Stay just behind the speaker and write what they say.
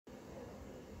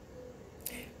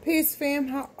Peace, fam.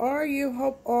 How are you?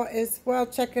 Hope all is well.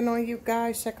 Checking on you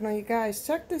guys. Check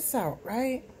this out,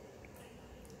 right?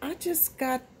 I just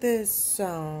got this,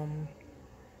 you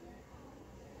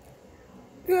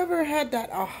ever had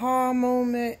that aha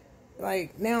moment?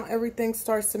 Like, now everything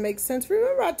starts to make sense.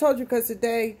 Remember I told you because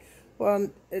today,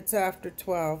 well, it's after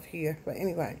 12 here. But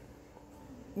anyway,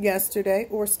 yesterday,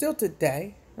 or still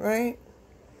today, right?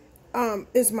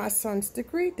 Is my son's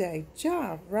degree day.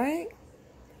 Job, right?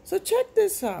 So check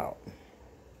this out.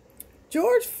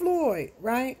 George Floyd,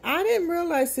 right? I didn't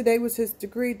realize today was his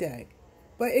degree day.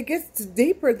 But it gets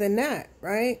deeper than that,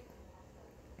 right?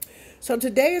 So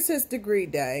today is his degree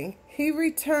day. He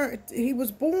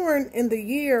was born in the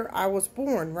year I was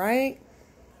born, right?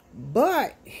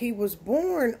 But he was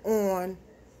born on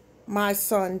my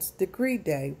son's degree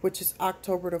day, which is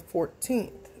October the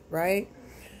 14th, right?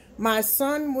 My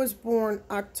son was born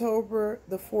October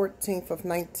the 14th of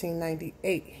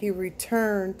 1998. He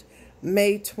returned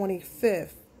May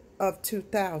 25th of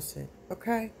 2000,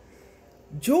 okay?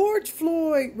 George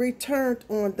Floyd returned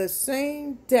on the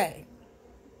same day,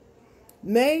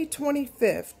 May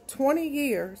 25th, 20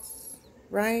 years,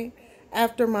 right,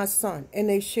 after my son, and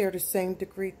they share the same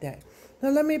degree day. Now,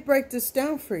 let me break this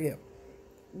down for you.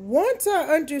 Once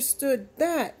I understood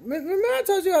that, remember I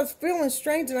told you I was feeling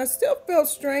strange, and I still feel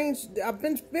strange. I've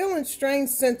been feeling strange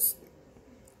since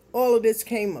all of this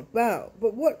came about.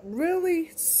 But what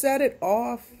really set it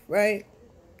off, right,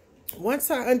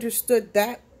 once I understood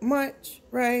that much,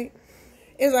 right,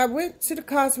 is I went to the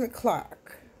cosmic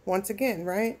clock once again,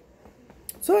 right?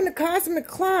 So in the cosmic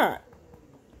clock,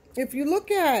 if you look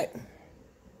at,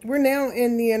 we're now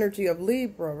in the energy of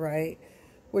Libra, right?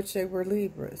 Which they were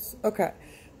Libras. Okay.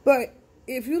 But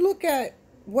if you look at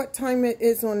what time it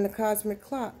is on the cosmic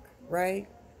clock, right?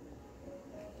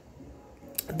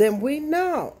 Then we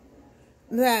know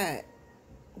that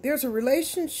there's a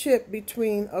relationship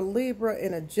between a Libra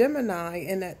and a Gemini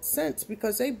in that sense,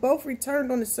 because they both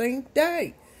returned on the same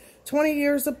day, 20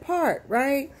 years apart,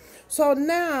 right? So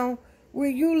now,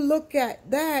 when you look at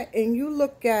that and you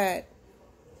look at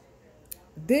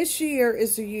this year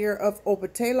is the year of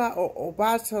Obatala or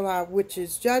Obatala, which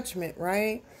is judgment,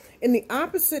 right? And the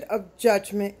opposite of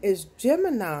judgment is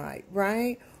Gemini,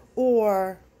 right?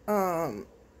 Or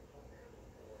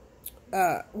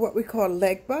what we call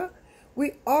Legba.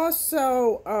 We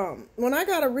also, when I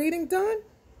got a reading done,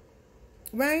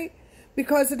 right?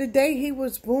 Because of the day he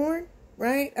was born,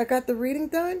 right? I got the reading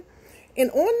done.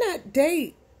 And on that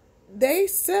date, they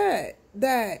said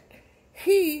that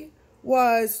he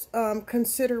was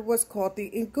considered what's called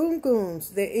the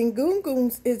Ngunguns. The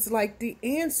Ngunguns is like the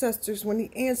ancestors when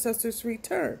the ancestors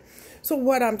return. So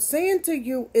what I'm saying to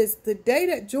you is the day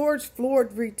that George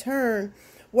Floyd returned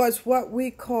was what we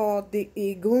call the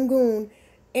Ngungun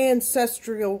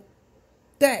ancestral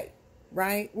day,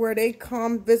 right? Where they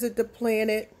come visit the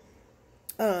planet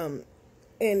and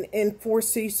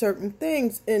foresee certain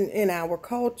things in our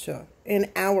culture.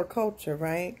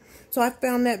 Right? So I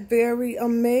found that very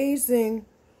amazing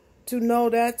to know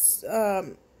that's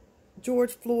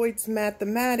George Floyd's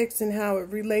mathematics and how it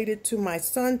related to my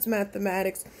son's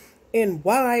mathematics and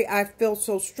why I feel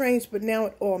so strange, but now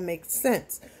it all makes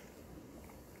sense.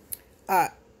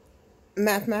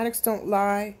 Mathematics don't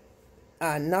lie.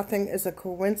 Nothing is a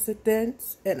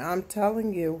coincidence, and I'm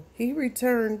telling you, he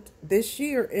returned this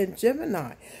year in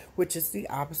Gemini, which is the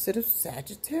opposite of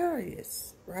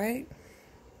Sagittarius, right?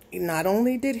 Not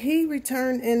only did he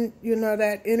return in,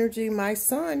 that energy, my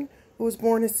son, who was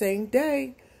born the same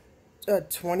day,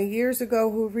 20 years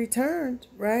ago, who returned,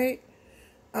 right?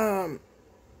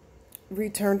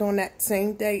 Returned on that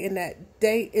same day, and that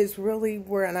day is really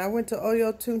where, and I went to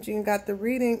Oyo Tunji and got the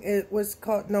reading, it was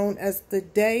known as the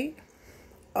day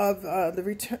of the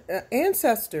return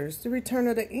ancestors, the return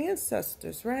of the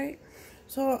ancestors, right?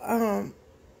 So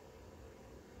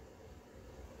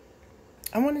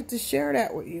I wanted to share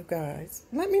that with you guys.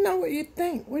 Let me know what you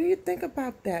think. What do you think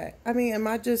about that? I mean, am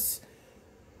I just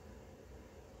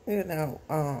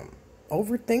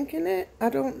overthinking it? I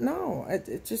don't know.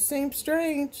 It just seems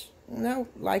strange.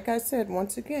 Like I said,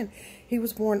 once again, he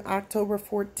was born October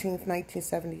 14th,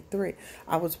 1973.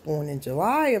 I was born in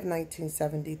July of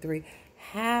 1973.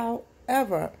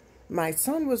 However, my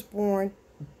son was born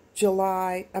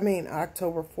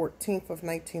October 14th of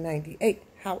 1998.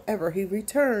 However, he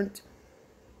returned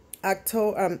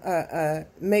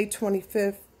May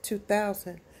 25th,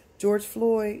 2000. George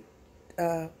Floyd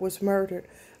was murdered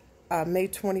May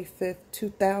 25th,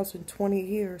 2000, 20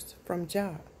 years from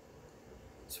job.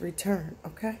 It's return,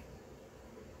 okay?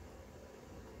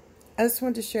 I just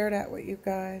wanted to share that with you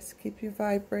guys. Keep your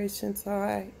vibrations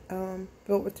high.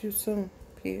 Built with you soon.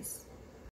 Peace.